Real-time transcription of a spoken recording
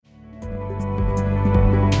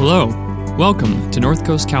Hello, welcome to North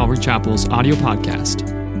Coast Calvary Chapel's audio podcast.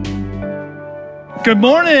 Good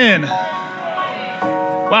morning.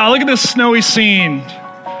 Wow, look at this snowy scene.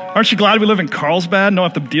 Aren't you glad we live in Carlsbad and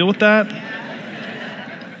don't have to deal with that?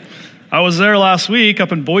 I was there last week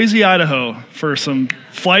up in Boise, Idaho for some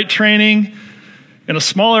flight training in a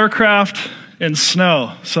small aircraft in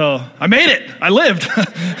snow. So I made it. I lived.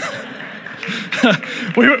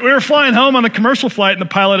 We were flying home on the commercial flight, and the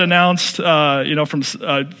pilot announced,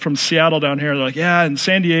 from Seattle down here, they're like, yeah, and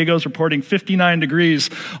San Diego's reporting 59 degrees.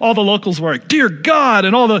 All the locals were like, dear God,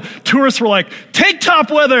 and all the tourists were like, tank top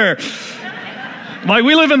weather. Like,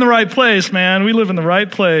 we live in the right place, man. We live in the right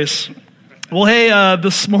place. Well, hey,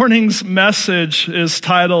 this morning's message is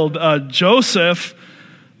titled, Joseph,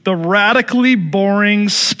 the radically boring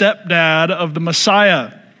stepdad of the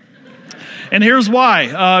Messiah. And here's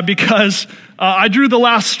why, because I drew the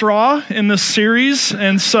last straw in this series,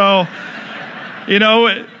 and so,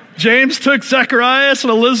 James took Zacharias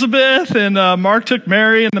and Elizabeth, and Mark took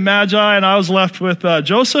Mary and the Magi, and I was left with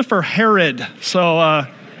Joseph or Herod, so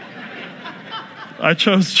I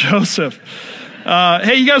chose Joseph.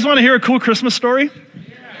 Hey, you guys want to hear a cool Christmas story?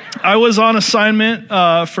 I was on assignment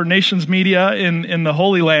for Nations Media in the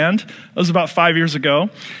Holy Land. That was about 5 years ago.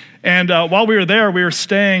 And while we were there, we were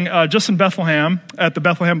staying just in Bethlehem at the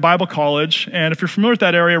Bethlehem Bible College. And if you're familiar with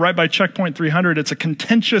that area, right by Checkpoint 300, it's a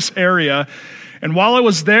contentious area. And while I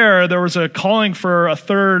was there was a calling for a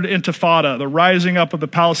third intifada, the rising up of the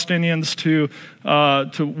Palestinians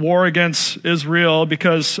to war against Israel,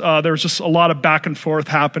 because there was just a lot of back and forth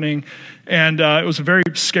happening. And it was a very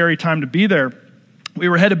scary time to be there. We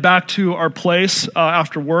were headed back to our place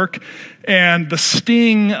after work, and the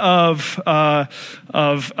sting of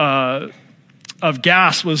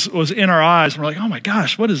gas was in our eyes. And we're like, oh my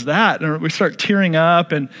gosh, what is that? And we start tearing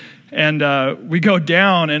up, and we go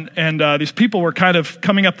down, and these people were kind of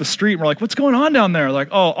coming up the street. And we're like, what's going on down there? Like,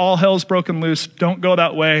 oh, all hell's broken loose. Don't go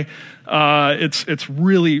that way. It's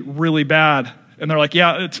really, really bad. And they're like,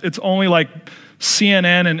 yeah, it's only like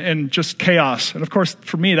CNN and just chaos. And of course,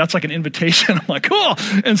 for me, that's like an invitation. I'm like, cool.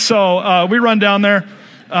 And so we run down there.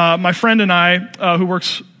 My friend and I, who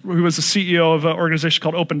was the CEO of an organization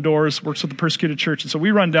called Open Doors, works with the persecuted church. And so we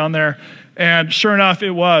run down there, and sure enough, it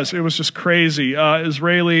was just crazy.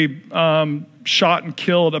 Israeli shot and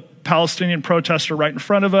killed a Palestinian protester right in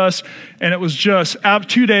front of us. And it was just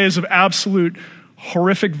 2 days of absolute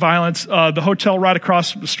horrific violence. The hotel right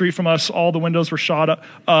across the street from us, all the windows were shot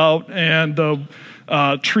out, and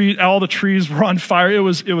all the trees were on fire. It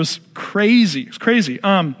was crazy. It was crazy.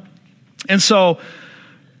 And so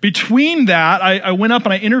between that, I went up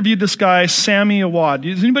and I interviewed this guy, Sami Awad.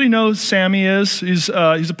 Does anybody know who Sami is? He's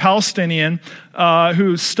a Palestinian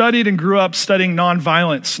who studied and grew up studying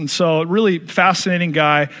nonviolence. And so a really fascinating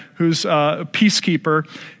guy who's a peacekeeper.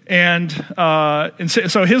 And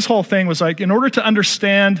so his whole thing was like, in order to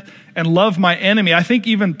understand and love my enemy, I think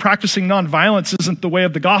even practicing nonviolence isn't the way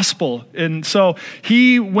of the gospel. And so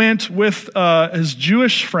he went with his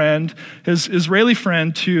Jewish friend, his Israeli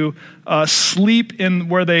friend, to sleep in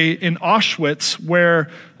Auschwitz, where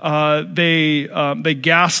they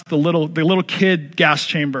gassed the little kid gas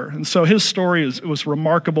chamber. And so his story was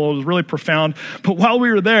remarkable. It was really profound. But while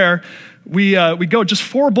we were there, we go just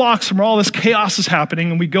 4 blocks from where all this chaos is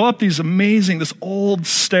happening, and we go up this old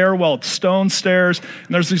stairwell, stone stairs,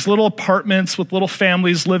 and there's these little apartments with little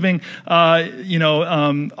families living,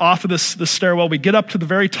 off of this stairwell. We get up to the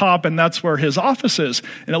very top, and that's where his office is,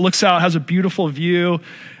 and it looks out, has a beautiful view,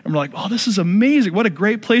 and we're like, oh, this is amazing. What a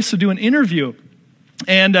great place to do an interview.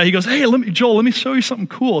 And he goes, hey, Joel, let me show you something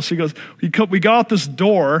cool. So he goes, we go out this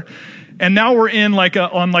door, and now we're in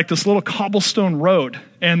on this little cobblestone road,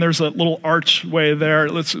 and there's a little archway there.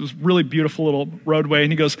 It's a really beautiful little roadway.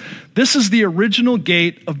 And he goes, this is the original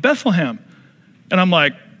gate of Bethlehem. And I'm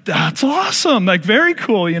like, that's awesome. Like, very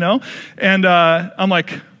cool, And I'm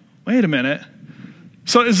like, wait a minute.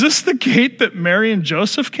 So is this the gate that Mary and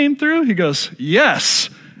Joseph came through? He goes,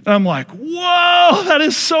 yes. And I'm like, whoa, that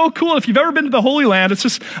is so cool. If you've ever been to the Holy Land, it's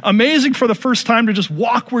just amazing for the first time to just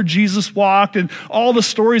walk where Jesus walked, and all the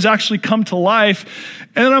stories actually come to life.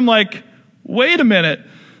 And then I'm like, wait a minute.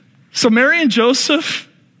 So Mary and Joseph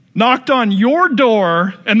knocked on your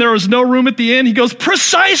door, and there was no room at the inn? He goes,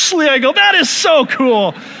 precisely. I go, that is so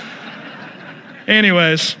cool.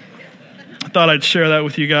 Anyways, I thought I'd share that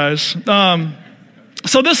with you guys.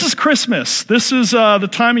 So this is Christmas. This is the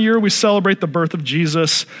time of year we celebrate the birth of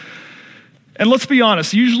Jesus. And let's be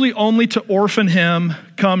honest, usually only to orphan him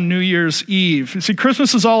come New Year's Eve. You see,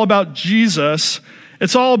 Christmas is all about Jesus.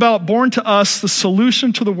 It's all about born to us, the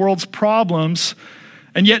solution to the world's problems.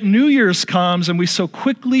 And yet New Year's comes and we so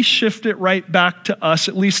quickly shift it right back to us,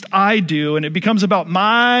 at least I do, and it becomes about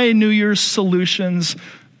my New Year's solutions,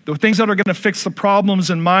 the things that are going to fix the problems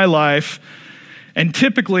in my life. And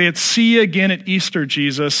typically it's see you again at Easter,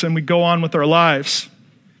 Jesus, and we go on with our lives.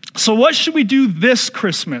 So what should we do this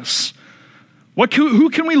Christmas? Who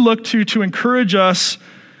can we look to encourage us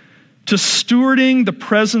to stewarding the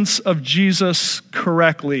presence of Jesus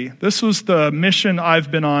correctly? This was the mission I've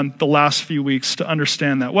been on the last few weeks to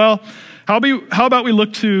understand that. Well, how about we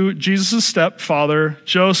look to Jesus' stepfather,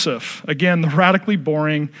 Joseph? Again, the radically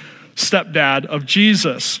boring stepdad of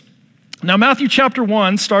Jesus. Now, Matthew chapter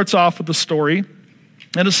 1 starts off with the story,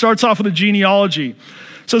 and it starts off with a genealogy.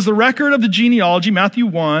 It says the record of the genealogy, Matthew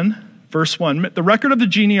 1, verse 1, the record of the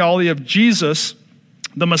genealogy of Jesus,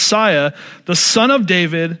 the Messiah, the son of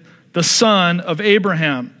David, the son of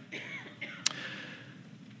Abraham.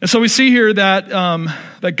 And so we see here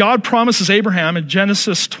that God promises Abraham in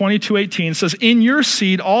Genesis 22:18, says, in your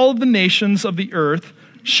seed all of the nations of the earth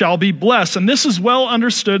shall be blessed. And this is well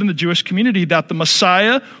understood in the Jewish community that the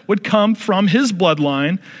Messiah would come from his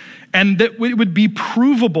bloodline and that it would be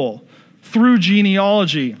provable through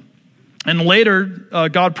genealogy. And later,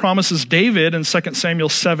 God promises David in 2 Samuel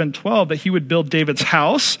 7:12 that he would build David's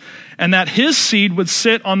house and that his seed would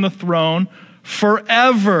sit on the throne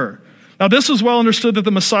forever. Now, this was well understood that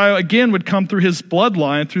the Messiah, again, would come through his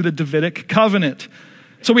bloodline, through the Davidic covenant.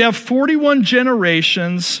 So we have 41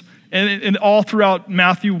 generations and all throughout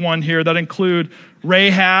Matthew 1 here that include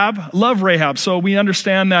Rahab. Love Rahab. So we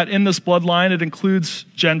understand that in this bloodline, it includes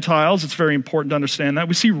Gentiles. It's very important to understand that.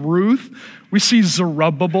 We see Ruth. We see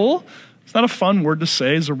Zerubbabel. It's not a fun word to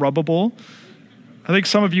say, Zerubbabel. I think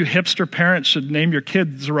some of you hipster parents should name your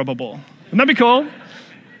kid Zerubbabel. Wouldn't that be cool?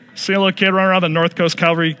 See a little kid running around the North Coast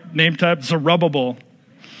Calvary name type, Zerubbabel.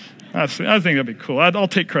 I think that'd be cool. I'll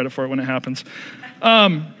take credit for it when it happens.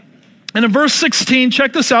 And in verse 16,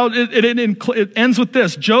 check this out. It ends with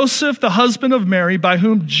this. Joseph, the husband of Mary, by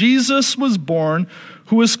whom Jesus was born,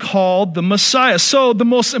 who is called the Messiah. So the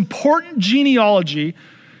most important genealogy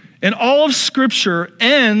in all of Scripture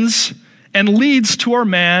ends and leads to our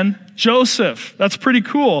man, Joseph. That's pretty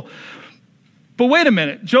cool. But wait a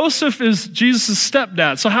minute. Joseph is Jesus'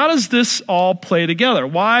 stepdad. So how does this all play together?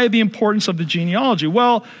 Why the importance of the genealogy?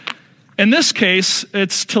 Well, in this case,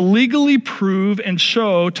 it's to legally prove and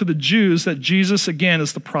show to the Jews that Jesus, again,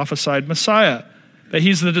 is the prophesied Messiah, that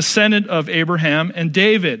he's the descendant of Abraham and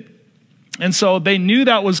David. And so they knew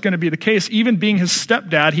that was going to be the case. Even being his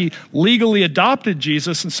stepdad, he legally adopted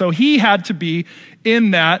Jesus, and so he had to be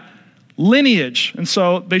in that lineage. And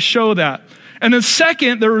so they show that. And then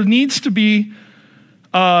second, there needs to be,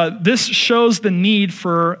 this shows the need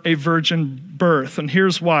for a virgin birth, and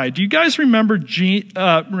here's why. Do you guys remember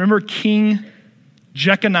King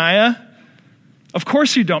Jeconiah? Of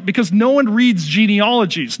course you don't, because no one reads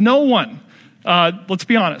genealogies. No one. Let's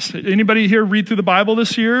be honest. Anybody here read through the Bible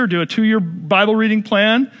this year or do a 2-year Bible reading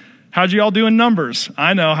plan? How'd you all do in Numbers?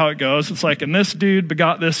 I know how it goes. It's like, and this dude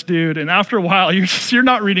begot this dude, and after a while, you're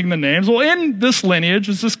not reading the names. Well, in this lineage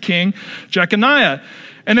is this King Jeconiah.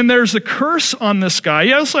 And then there's a curse on this guy.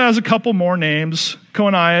 He also has a couple more names,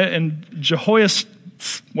 Coniah and Jehoias,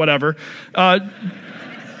 whatever. And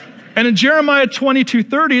in Jeremiah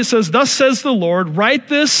 22:30, it says, thus says the Lord, write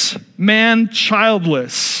this man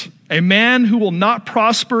childless, a man who will not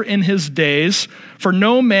prosper in his days, for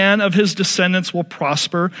no man of his descendants will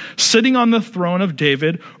prosper, sitting on the throne of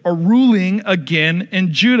David or ruling again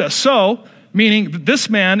in Judah. So, meaning this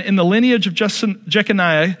man in the lineage of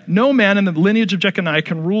Jeconiah, no man in the lineage of Jeconiah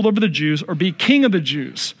can rule over the Jews or be king of the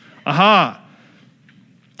Jews. Aha.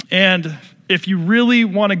 And if you really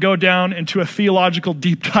want to go down into a theological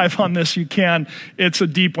deep dive on this, you can. It's a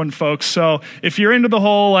deep one, folks. So if you're into the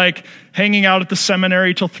whole like hanging out at the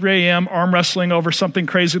seminary till 3 a.m., arm wrestling over something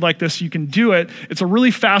crazy like this, you can do it. It's a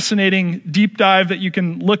really fascinating deep dive that you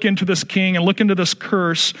can look into this king and look into this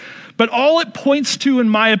curse. But all it points to, in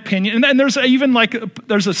my opinion, and there's even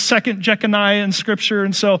there's a second Jeconiah in Scripture,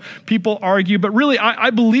 and so people argue, but really I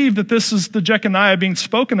believe that this is the Jeconiah being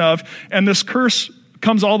spoken of, and this curse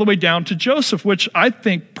comes all the way down to Joseph, which I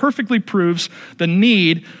think perfectly proves the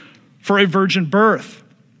need for a virgin birth.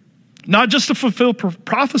 Not just to fulfill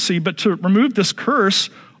prophecy, but to remove this curse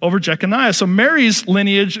over Jeconiah. So Mary's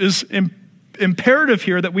lineage is imperative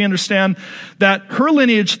here that we understand that her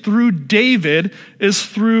lineage through David is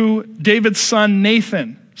through David's son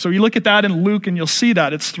Nathan. So you look at that in Luke and you'll see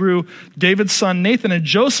that. It's through David's son Nathan. And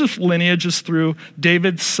Joseph's lineage is through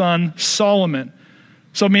David's son Solomon.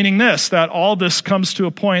 So meaning this, that all this comes to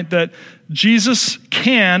a point that Jesus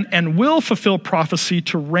can and will fulfill prophecy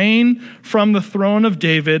to reign from the throne of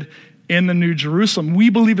David in the New Jerusalem. We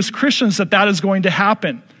believe as Christians that is going to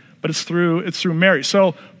happen, but it's through Mary.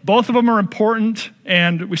 So both of them are important,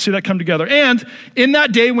 and we see that come together. And in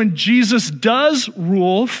that day when Jesus does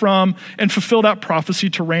rule from and fulfill that prophecy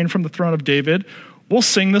to reign from the throne of David, we'll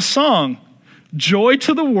sing this song. Joy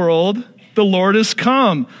to the world, the Lord is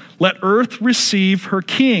come. Let earth receive her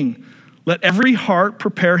King. Let every heart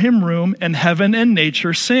prepare him room, and heaven and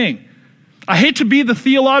nature sing. I hate to be the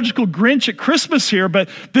theological Grinch at Christmas here, but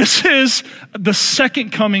this is the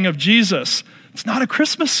second coming of Jesus. It's not a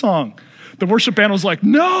Christmas song. The worship band was like,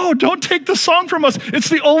 no, don't take the song from us. It's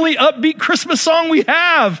the only upbeat Christmas song we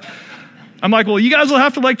have. I'm like, well, you guys will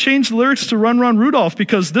have to change the lyrics to Run, Run, Rudolph,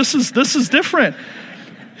 because this is different.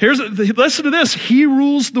 Listen to this. He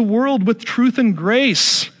rules the world with truth and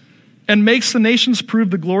grace and makes the nations prove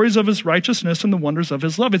the glories of his righteousness and the wonders of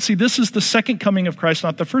his love. And see, this is the second coming of Christ,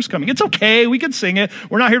 not the first coming. It's okay, we can sing it.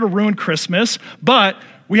 We're not here to ruin Christmas, but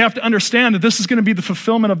we have to understand that this is going to be the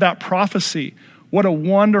fulfillment of that prophecy. What a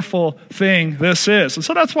wonderful thing this is. And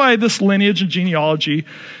so that's why this lineage and genealogy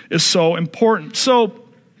is so important. So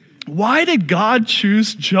why did God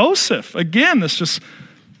choose Joseph? Again, this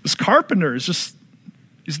carpenter is just,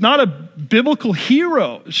 he's not a biblical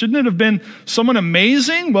hero. Shouldn't it have been someone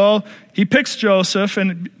amazing? Well, he picks Joseph,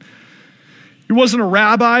 and he wasn't a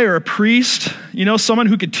rabbi or a priest, someone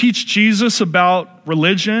who could teach Jesus about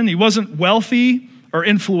religion. He wasn't wealthy or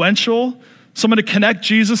influential, someone to connect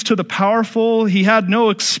Jesus to the powerful. He had no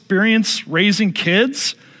experience raising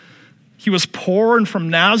kids. He was poor and from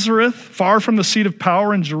Nazareth, far from the seat of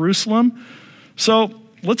power in Jerusalem. So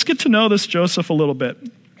let's get to know this Joseph a little bit.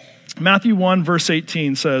 Matthew 1, verse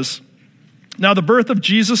 18 says, "Now the birth of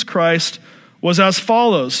Jesus Christ was as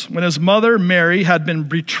follows. When his mother Mary had been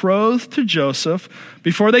betrothed to Joseph,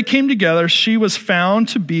 before they came together, she was found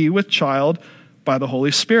to be with child by the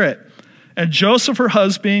Holy Spirit. And Joseph, her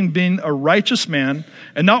husband, being a righteous man,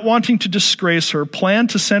 and not wanting to disgrace her,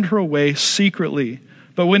 planned to send her away secretly.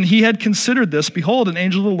 But when he had considered this, behold, an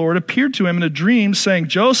angel of the Lord appeared to him in a dream, saying,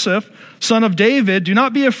 Joseph, son of David, do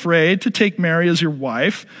not be afraid to take Mary as your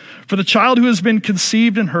wife, for the child who has been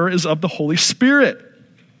conceived in her is of the Holy Spirit.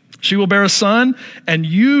 She will bear a son, and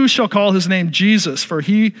you shall call his name Jesus, for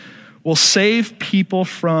he will save people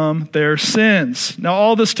from their sins. Now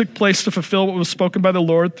all this took place to fulfill what was spoken by the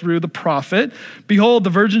Lord through the prophet. Behold, the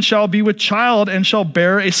virgin shall be with child and shall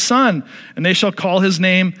bear a son, and they shall call his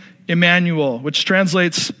name Emmanuel, which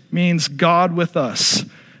means God with us.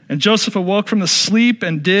 And Joseph awoke from the sleep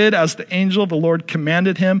and did as the angel of the Lord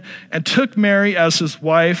commanded him, and took Mary as his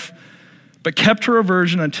wife, but kept her a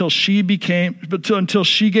virgin until she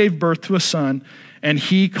gave birth to a son, and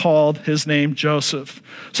he called his name Joseph.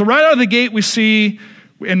 So right out of the gate, we see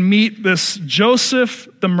and meet this Joseph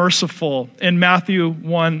the merciful in Matthew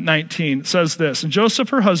 1:19. It says this, "And Joseph,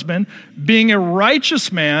 her husband, being a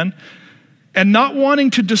righteous man and not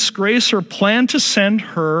wanting to disgrace her, planned to send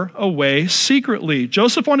her away secretly."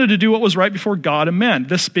 Joseph wanted to do what was right before God and men.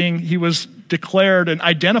 This being, he was declared and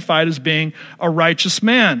identified as being a righteous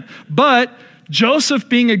man. But Joseph,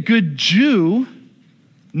 being a good Jew,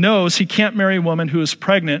 knows he can't marry a woman who is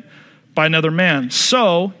pregnant by another man.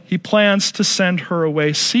 So he plans to send her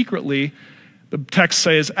away secretly. The text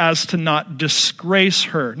says, as to not disgrace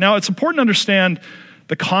her. Now, it's important to understand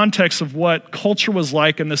the context of what culture was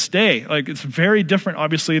like in this day. It's very different,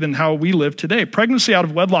 obviously, than how we live today. Pregnancy out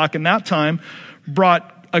of wedlock in that time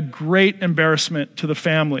brought a great embarrassment to the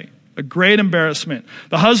family. A great embarrassment.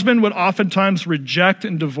 The husband would oftentimes reject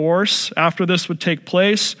and divorce after this would take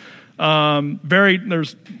place.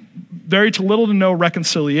 There's very little to no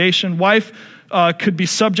reconciliation. Wife could be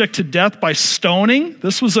subject to death by stoning.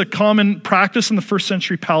 This was a common practice in the first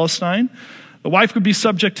century Palestine. The wife would be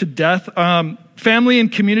subject to death. Family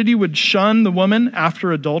and community would shun the woman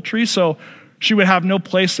after adultery, so she would have no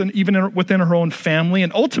place even within her own family,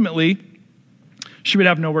 and ultimately, she would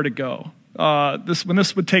have nowhere to go. When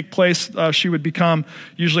this would take place, she would become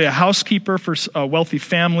usually a housekeeper for a wealthy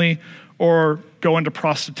family or go into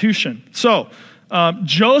prostitution. So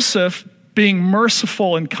Joseph, being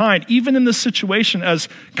merciful and kind, even in this situation, as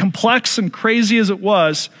complex and crazy as it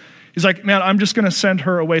was, he's like, man, I'm just going to send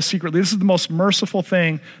her away secretly. This is the most merciful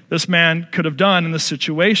thing this man could have done in this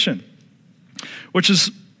situation, which is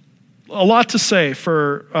a lot to say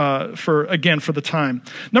for the time.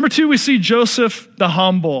 Number two, we see Joseph the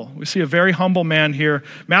humble. We see a very humble man here.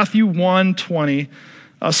 Matthew 1:20.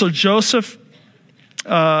 So Joseph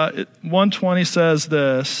 1:20 says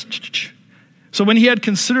this. So when he had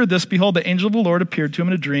considered this, behold, the angel of the Lord appeared to him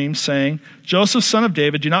in a dream, saying, Joseph, son of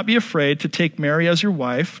David, do not be afraid to take Mary as your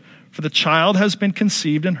wife, for the child has been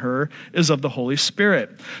conceived in her is of the Holy Spirit.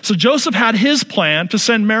 So Joseph had his plan to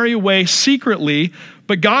send Mary away secretly,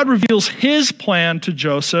 but God reveals his plan to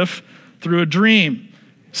Joseph through a dream.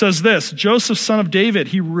 It says this, Joseph, son of David,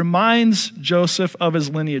 he reminds Joseph of his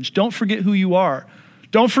lineage. Don't forget who you are.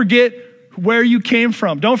 Don't forget where you came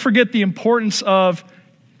from. Don't forget the importance of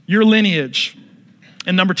your lineage.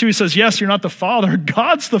 And number 2, he says, yes, you're not the father.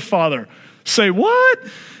 God's the father. Say, what?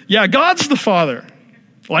 Yeah, God's the father.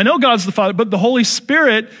 Well, I know God's the father, but the Holy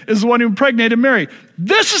Spirit is the one who impregnated Mary.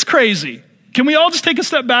 This is crazy. Can we all just take a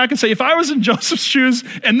step back and say, if I was in Joseph's shoes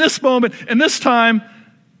in this moment, in this time,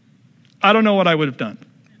 I don't know what I would have done.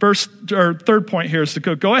 Third point here is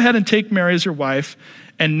to go ahead and take Mary as your wife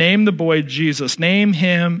and name the boy Jesus. Name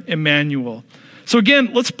him Emmanuel. So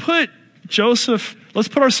again, let's put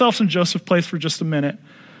ourselves in Joseph's place for just a minute.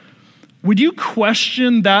 Would you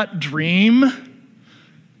question that dream?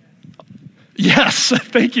 Yes,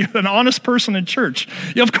 thank you. An honest person in church.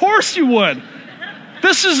 Yeah, of course you would.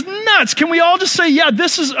 This is nuts. Can we all just say, yeah,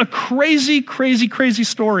 this is a crazy, crazy, crazy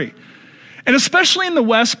story. And especially in the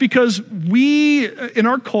West, because we, in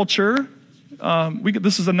our culture,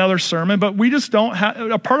 this is another sermon, but we just don't have,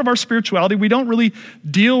 a part of our spirituality, we don't really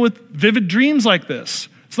deal with vivid dreams like this.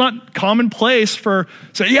 It's not commonplace for,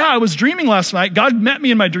 say, yeah, I was dreaming last night. God met me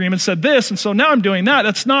in my dream and said this, and so now I'm doing that.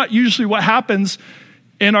 That's not usually what happens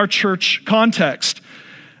in our church context.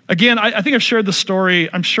 Again, I think I've shared the story,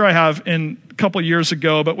 I'm sure I have, in a couple of years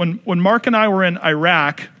ago, but when Mark and I were in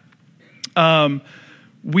Iraq,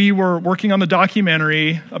 we were working on the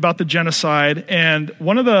documentary about the genocide, and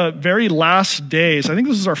one of the very last days, I think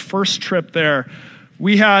this was our first trip there,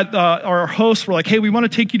 we had our hosts were like, hey, we want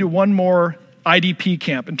to take you to one more IDP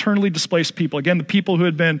camp, internally displaced people. Again, the people who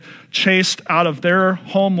had been chased out of their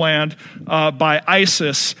homeland by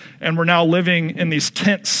ISIS and were now living in these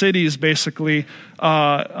tent cities, basically.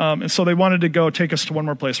 And so they wanted to go take us to one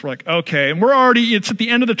more place. We're like, okay. And it's at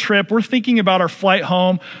the end of the trip. We're thinking about our flight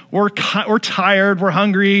home. We're tired. We're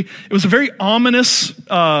hungry. It was a very ominous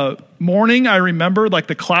morning, I remember. Like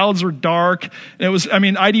the clouds were dark. And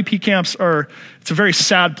IDP camps it's a very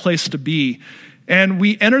sad place to be. And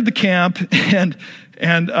we entered the camp, and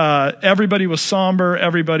everybody was somber.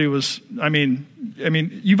 Everybody was,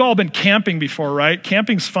 you've all been camping before, right?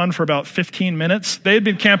 Camping's fun for about 15 minutes. They had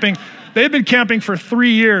been camping for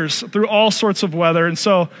 3 years through all sorts of weather. And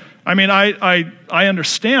so, I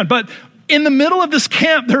understand. But in the middle of this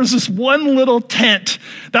camp, there was this one little tent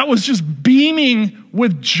that was just beaming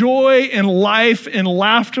with joy and life and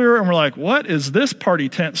laughter. And we're like, what is this party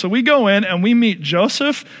tent? So we go in and we meet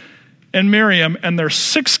Joseph and Miriam and their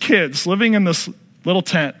 6 kids living in this little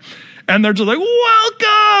tent. And they're just like,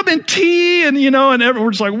 welcome, and tea, and and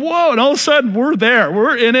we're just like, whoa. And all of a sudden we're there.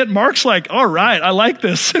 We're in it. Mark's like, all right, I like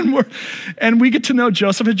this. And we get to know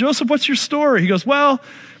Joseph. And Joseph, what's your story? He goes,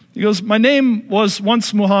 my name was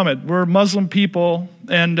once Muhammad. We're Muslim people.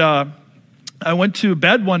 And I went to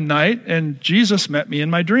bed one night and Jesus met me in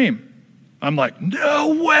my dream. I'm like,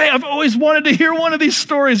 no way. I've always wanted to hear one of these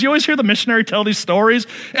stories. You always hear the missionary tell these stories.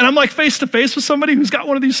 And I'm like face to face with somebody who's got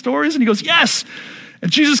one of these stories. And he goes, yes.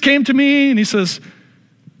 And Jesus came to me and he says,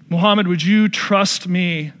 Muhammad, would you trust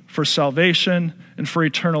me for salvation and for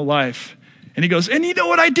eternal life? And he goes, and you know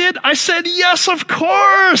what I did? I said, yes, of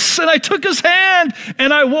course. And I took his hand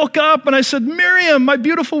and I woke up and I said, Miriam, my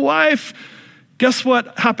beautiful wife, guess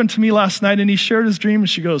what happened to me last night? And he shared his dream and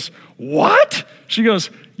she goes, what? She goes,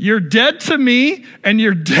 you're dead to me and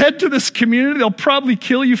you're dead to this community. They'll probably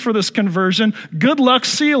kill you for this conversion. Good luck.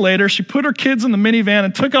 See you later. She put her kids in the minivan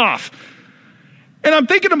and took off. And I'm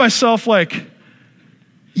thinking to myself like,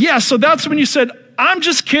 yeah, so that's when you said, I'm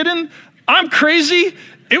just kidding. I'm crazy.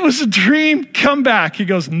 It was a dream. Come back. He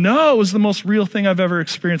goes, no, it was the most real thing I've ever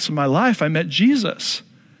experienced in my life. I met Jesus.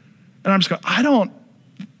 And I'm just going, I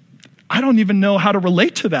don't even know how to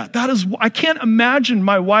relate to that. I can't imagine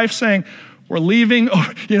my wife saying, we're leaving,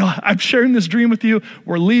 I'm sharing this dream with you,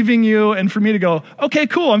 we're leaving you, and for me to go, okay,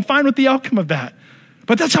 cool, I'm fine with the outcome of that.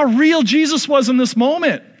 But that's how real Jesus was in this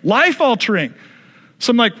moment, life-altering.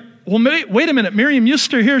 So I'm like, well, wait a minute, Miriam, you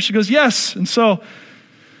still here? She goes, yes. And so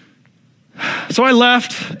I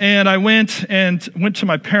left, and I went to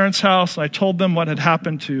my parents' house, and I told them what had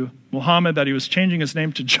happened to Muhammad, that he was changing his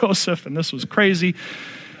name to Joseph, and this was crazy.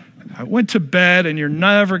 I went to bed, and you're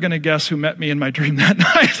never going to guess who met me in my dream that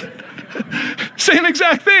night. Same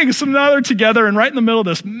exact thing. So now they're together, and right in the middle of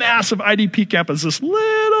this massive IDP camp is this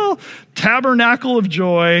little tabernacle of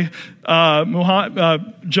joy,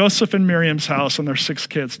 Joseph and Miriam's house and their 6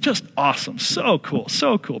 kids. Just awesome. So cool.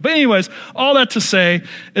 So cool. But anyways, all that to say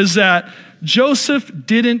is that Joseph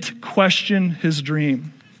didn't question his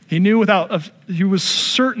dream. He was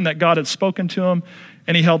certain that God had spoken to him,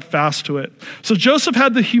 and he held fast to it. So Joseph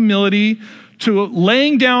had the humility to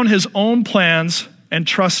laying down his own plans and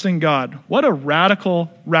trusting God. What a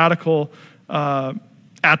radical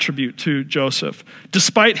attribute to Joseph.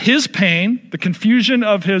 Despite his pain, the confusion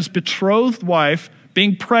of his betrothed wife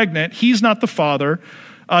being pregnant, he's not the father.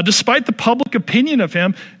 Despite the public opinion of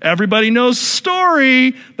him, everybody knows the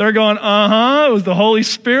story. They're going, it was the Holy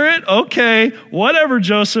Spirit. Okay, whatever,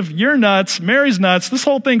 Joseph, you're nuts. Mary's nuts. This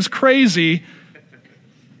whole thing's crazy.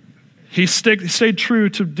 He stayed true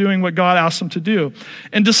to doing what God asked him to do.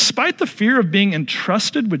 And despite the fear of being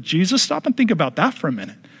entrusted with Jesus, stop and think about that for a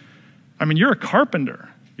minute. I mean, you're a carpenter.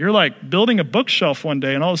 You're like building a bookshelf one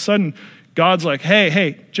day, and all of a sudden, God's like,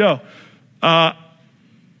 hey, Joe,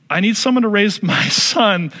 I need someone to raise my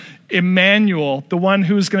son, Emmanuel, the one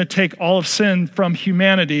who is going to take all of sin from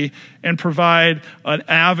humanity and provide an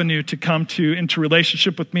avenue to come into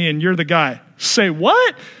relationship with me, and you're the guy. Say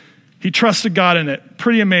what? He trusted God in it.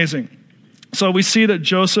 Pretty amazing. So we see that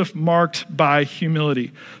Joseph marked by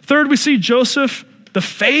humility. Third, we see Joseph the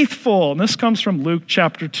faithful, and this comes from Luke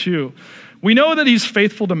chapter 2. We know that he's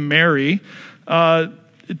faithful to Mary.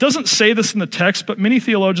 It doesn't say this in the text, but many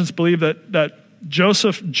theologians believe that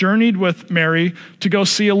Joseph journeyed with Mary to go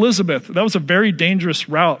see Elizabeth. That was a very dangerous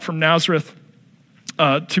route from Nazareth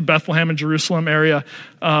to Bethlehem and Jerusalem area,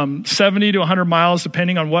 70 to 100 miles,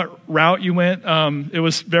 depending on what route you went. It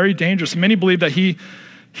was very dangerous. Many believe that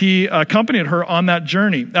he accompanied her on that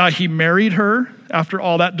journey. He married her after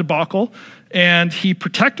all that debacle, and he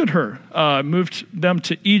protected her, moved them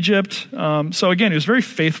to Egypt. So again, he was very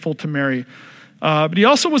faithful to Mary. But he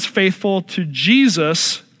also was faithful to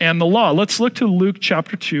Jesus and the law. Let's look to Luke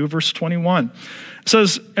chapter 2, verse 21. It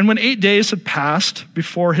says, "And when 8 days had passed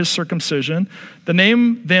before his circumcision, the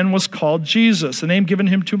name then was called Jesus, the name given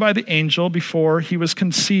him to by the angel before he was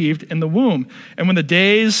conceived in the womb. And when the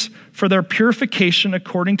days for their purification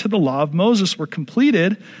according to the law of Moses were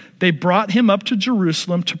completed, they brought him up to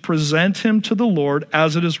Jerusalem to present him to the Lord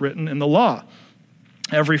as it is written in the law.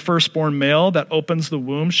 Every firstborn male that opens the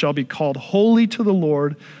womb shall be called holy to the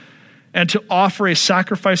Lord, and to offer a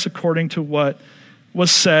sacrifice according to what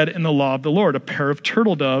was said in the law of the Lord, a pair of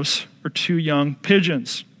turtle doves or 2 young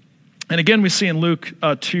pigeons." And again, we see in Luke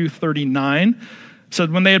 2:39,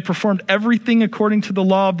 said, "When they had performed everything according to the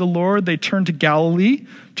law of the Lord, they turned to Galilee,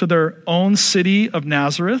 to their own city of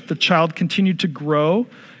Nazareth. The child continued to grow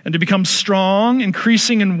and to become strong,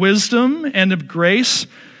 increasing in wisdom and of grace,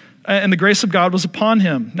 and the grace of God was upon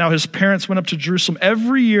him. Now his parents went up to Jerusalem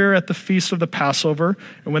every year at the feast of the Passover,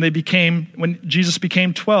 and when Jesus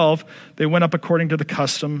became 12, they went up according to the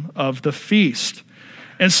custom of the feast."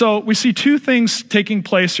 And so we see 2 things taking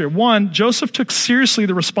place here. One, Joseph took seriously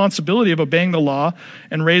the responsibility of obeying the law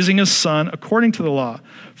and raising his son according to the law.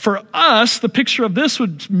 For us, the picture of this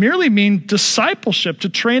would merely mean discipleship, to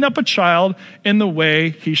train up a child in the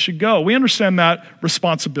way he should go. We understand that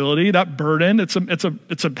responsibility, that burden. It's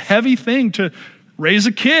a heavy thing to raise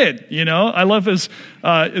a kid, you know? I love as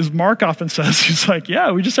Mark often says, he's like,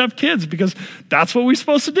 yeah, we just have kids because that's what we're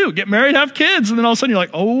supposed to do. Get married, have kids. And then all of a sudden you're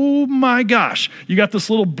like, oh my gosh, you got this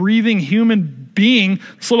little breathing human being,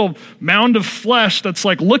 this little mound of flesh that's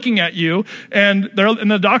like looking at you. And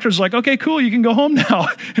the doctor's like, okay, cool, you can go home now.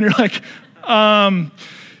 And you're like,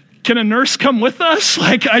 can a nurse come with us?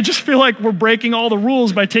 Like, I just feel like we're breaking all the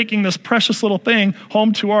rules by taking this precious little thing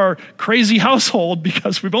home to our crazy household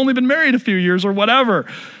because we've only been married a few years or whatever.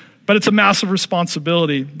 But it's a massive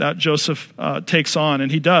responsibility that Joseph takes on,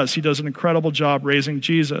 and he does. He does an incredible job raising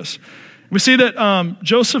Jesus. We see that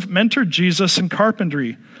Joseph mentored Jesus in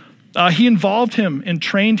carpentry. He involved him and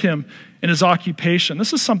trained him in his occupation.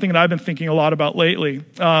 This is something that I've been thinking a lot about lately.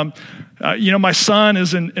 My son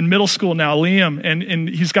is in middle school now, Liam, and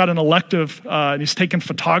he's got an elective, and he's taken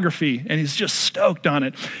photography, and he's just stoked on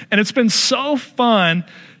it. And it's been so fun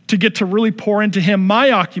to get to really pour into him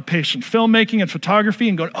my occupation, filmmaking and photography,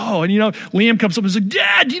 and going, Liam comes up and says,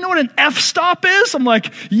 Dad, do you know what an f-stop is? I'm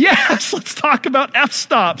like, yes, let's talk about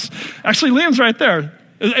f-stops. Actually, Liam's right there.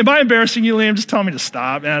 Am I embarrassing you, Liam? Just tell me to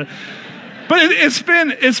stop, man. But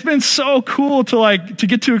it's been so cool to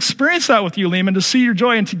get to experience that with you, Liam, and to see your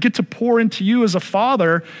joy and to get to pour into you as a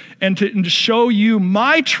father and to show you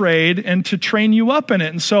my trade and to train you up in it.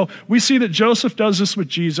 And so we see that Joseph does this with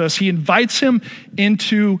Jesus. He invites him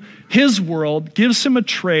into his world, gives him a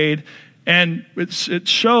trade, and it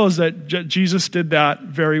shows that Jesus did that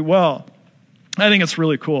very well. I think it's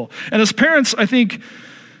really cool. And as parents, I think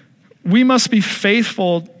we must be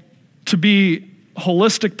faithful to be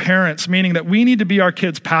holistic parents, meaning that we need to be our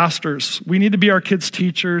kids' pastors. We need to be our kids'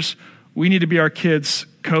 teachers. We need to be our kids'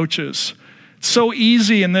 coaches. It's so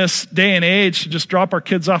easy in this day and age to just drop our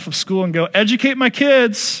kids off of school and go, educate my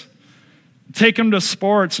kids, take them to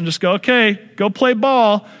sports and just go, okay, go play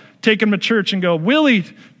ball, take them to church and go, Willie,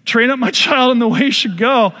 train up my child in the way he should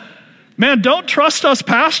go. Man, don't trust us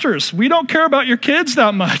pastors. We don't care about your kids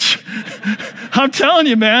that much. I'm telling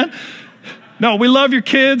you, man. No, we love your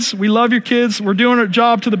kids. We love your kids. We're doing our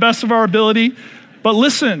job to the best of our ability. But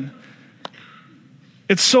listen,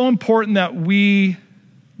 it's so important that we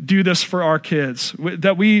do this for our kids,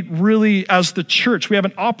 that we really, as the church, we have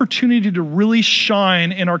an opportunity to really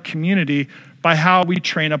shine in our community by how we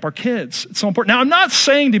train up our kids. It's so important. Now, I'm not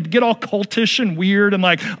saying to get all cultish and weird and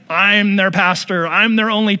like, I'm their pastor, I'm their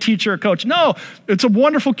only teacher or coach. No, it's a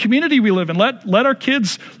wonderful community we live in. Let our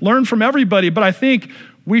kids learn from everybody, but I think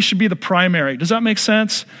we should be the primary. Does that make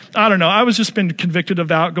sense? I don't know. I was just been convicted of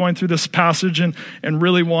that going through this passage and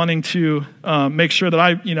really wanting to make sure that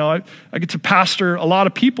I get to pastor a lot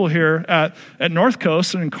of people here at North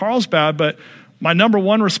Coast and in Carlsbad, but my number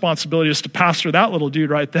one responsibility is to pastor that little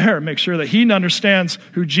dude right there and make sure that he understands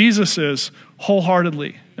who Jesus is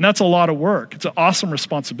wholeheartedly. And that's a lot of work. It's an awesome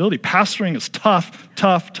responsibility. Pastoring is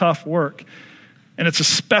tough work. And it's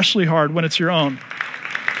especially hard when it's your own.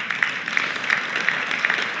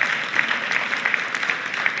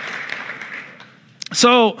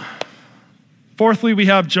 So, fourthly, we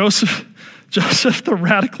have Joseph, the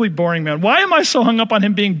radically boring man. Why am I so hung up on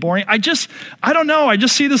him being boring? I don't know. I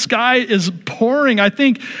just see this guy is boring. I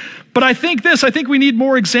think we need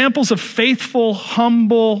more examples of faithful,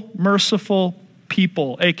 humble, merciful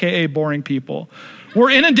people, AKA boring people.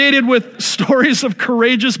 We're inundated with stories of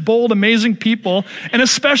courageous, bold, amazing people, and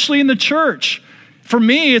especially in the church. For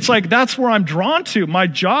me, it's like that's where I'm drawn to. My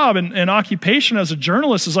job and occupation as a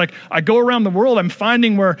journalist is like I go around the world, I'm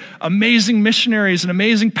finding where amazing missionaries and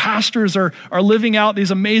amazing pastors are living out these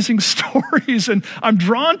amazing stories, and I'm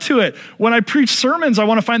drawn to it. When I preach sermons, I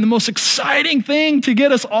want to find the most exciting thing to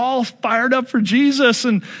get us all fired up for Jesus,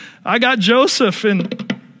 and I got Joseph,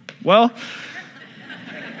 and well,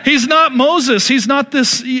 he's not Moses. He's not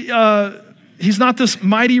this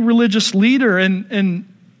mighty religious leader, and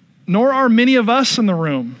nor are many of us in the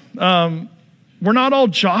room. We're not all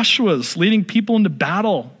Joshuas leading people into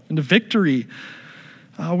battle, into victory.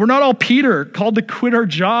 We're not all Peter called to quit our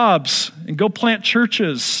jobs and go plant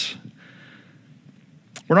churches.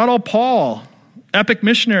 We're not all Paul, epic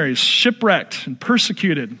missionaries, shipwrecked and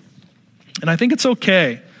persecuted. And I think it's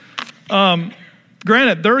okay. Granted,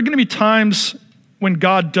 there are going to be times when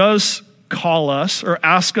God does call us or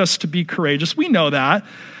ask us to be courageous. We know that.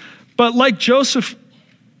 But like Joseph,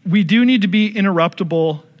 we do need to be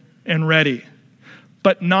interruptible and ready,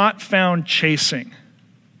 but not found chasing.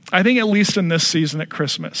 I think at least in this season at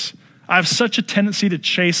Christmas, I have such a tendency to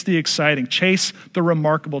chase the exciting, chase the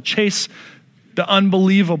remarkable, chase the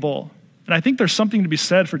unbelievable. And I think there's something to be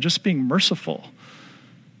said for just being merciful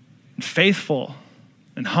and faithful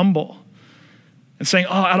and humble and saying,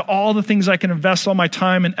 out of all the things I can invest all my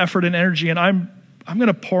time and effort and energy, and I'm going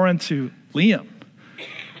to pour into Liam.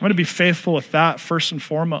 I'm going to be faithful with that first and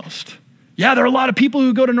foremost. Yeah, there are a lot of people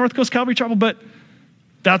who go to North Coast Calvary Chapel, but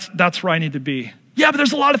that's where I need to be. Yeah, but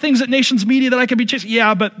there's a lot of things at Nations Media that I can be chasing.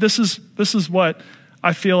 Yeah, but this is what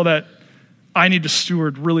I feel that I need to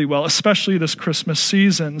steward really well, especially this Christmas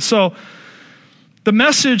season. So the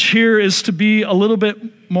message here is to be a little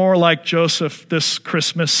bit more like Joseph this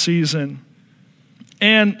Christmas season.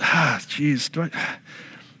 And,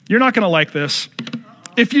 you're not going to like this.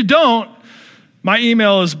 If you don't, my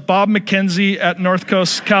email is bobmckenzie@North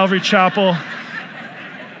Coast Calvary Chapel.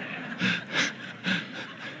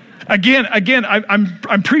 Again,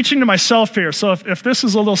 I'm preaching to myself here. So if this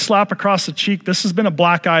is a little slap across the cheek, this has been a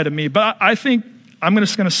black eye to me. But I think, I'm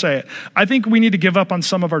just going to say it. I think we need to give up on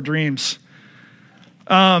some of our dreams.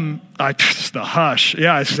 The hush.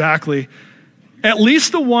 Yeah, exactly. At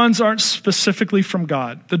least the ones aren't specifically from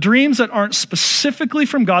God. The dreams that aren't specifically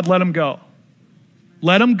from God, let them go.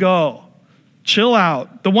 Let them go. Chill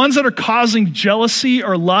out. The ones that are causing jealousy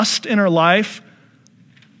or lust in our life,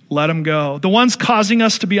 let them go. The ones causing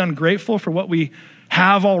us to be ungrateful for what we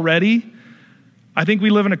have already. I think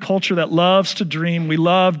we live in a culture that loves to dream. We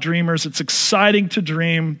love dreamers. It's exciting to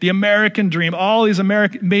dream. The American dream, all these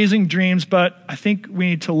amazing dreams, but I think we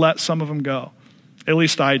need to let some of them go. At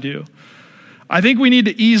least I do. I think we need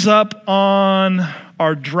to ease up on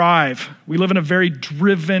our drive. We live in a very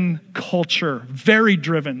driven culture, very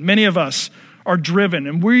driven. Many of us are driven,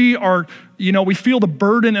 and we feel the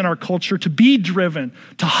burden in our culture to be driven,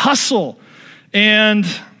 to hustle. And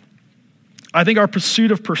I think our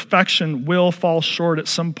pursuit of perfection will fall short at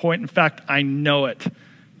some point. In fact, I know it.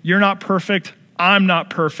 You're not perfect. I'm not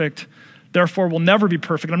perfect. therefore we'll never be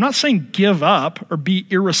perfect. I'm not saying give up or be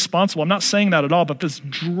irresponsible. I'm not saying that at all, but this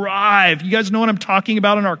drive, you guys know what I'm talking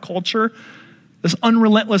about in our culture? This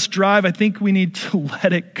unrelentless drive, I think we need to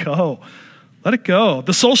let it go. Let it go.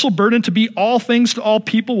 The social burden to be all things to all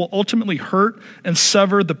people will ultimately hurt and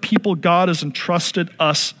sever the people God has entrusted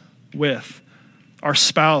us with. Our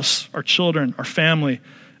spouse, our children, our family,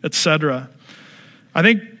 etc. I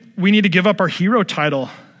think we need to give up our hero title.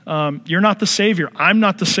 You're not the Savior. I'm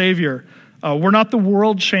not the Savior. We're not the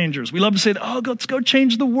world changers. We love to say, oh, let's go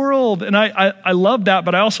change the world. And I love that,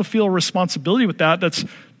 but I also feel a responsibility with that that's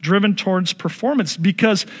driven towards performance,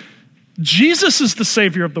 because Jesus is the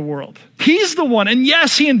Savior of the world. He's the one. And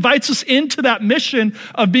yes, he invites us into that mission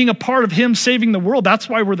of being a part of him saving the world. That's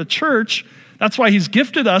why we're the church. That's why he's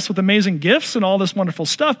gifted us with amazing gifts and all this wonderful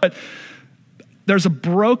stuff. But there's a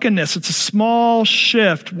brokenness. It's a small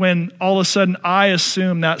shift when all of a sudden I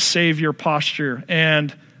assume that Savior posture.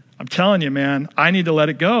 And I'm telling you, man, I need to let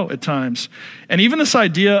it go at times. And even this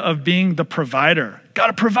idea of being the provider. Got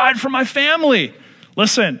to provide for my family.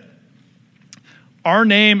 Listen, our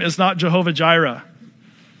name is not Jehovah Jireh,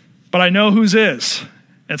 but I know whose is.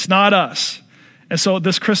 It's not us. And so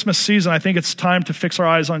this Christmas season, I think it's time to fix our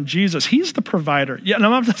eyes on Jesus. He's the provider. Yeah, and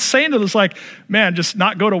I'm not saying to this like, man, just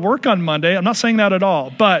not go to work on Monday. I'm not saying that at all.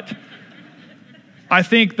 But I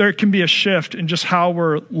think there can be a shift in just how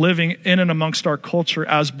we're living in and amongst our culture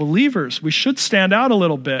as believers. We should stand out a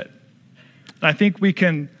little bit. I think we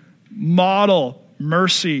can model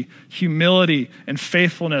mercy, humility, and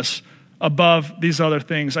faithfulness above these other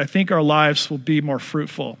things. I think our lives will be more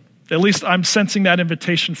fruitful. At least I'm sensing that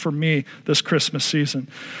invitation for me this Christmas season.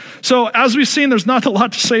 So as we've seen, there's not a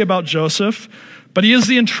lot to say about Joseph, but he is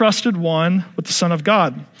the entrusted one with the Son of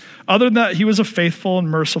God. Other than that, he was a faithful and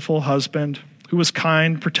merciful husband who was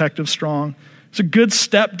kind, protective, strong. He's a good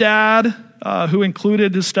stepdad who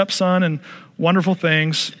included his stepson in wonderful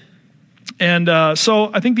things. And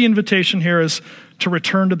so I think the invitation here is to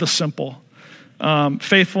return to the simple.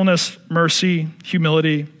 Faithfulness, mercy,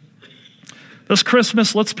 humility. This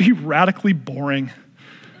Christmas, let's be radically boring.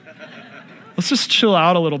 Let's just chill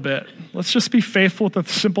out a little bit. Let's just be faithful with the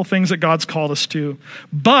simple things that God's called us to.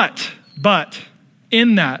 But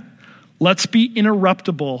in that, let's be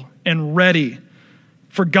interruptible and ready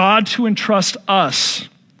for God to entrust us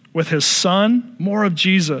with his Son, more of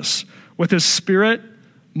Jesus, with his Spirit,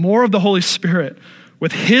 more of the Holy Spirit,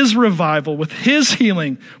 with his revival, with his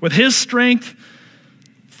healing, with his strength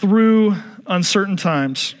through uncertain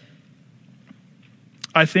times.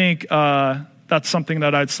 I think that's something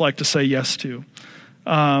that I'd like to say yes to.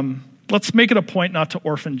 Let's make it a point not to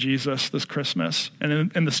orphan Jesus this Christmas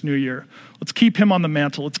and in this new year. Let's keep him on the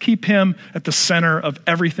mantle. Let's keep him at the center of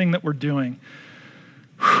everything that we're doing.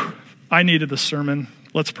 Whew, I needed this sermon.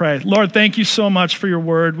 Let's pray. Lord, thank you so much for your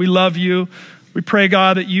word. We love you. We pray,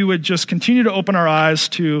 God, that you would just continue to open our eyes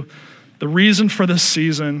to the reason for this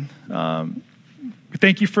season. We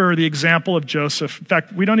thank you for the example of Joseph. In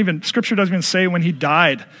fact, Scripture doesn't even say when he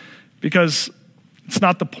died, because it's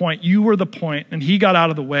not the point. You were the point, and he got out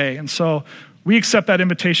of the way. And so we accept that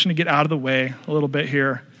invitation to get out of the way a little bit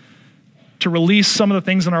here, to release some of the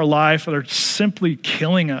things in our life that are simply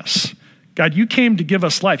killing us. God, you came to give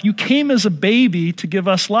us life. You came as a baby to give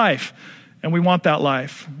us life, and we want that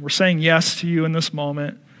life. We're saying yes to you in this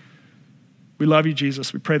moment. We love you,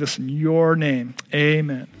 Jesus. We pray this in your name.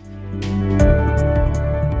 Amen.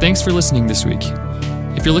 Thanks for listening this week.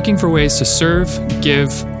 If you're looking for ways to serve,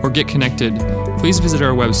 give, or get connected, please visit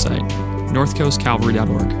our website,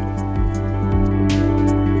 northcoastcalvary.org.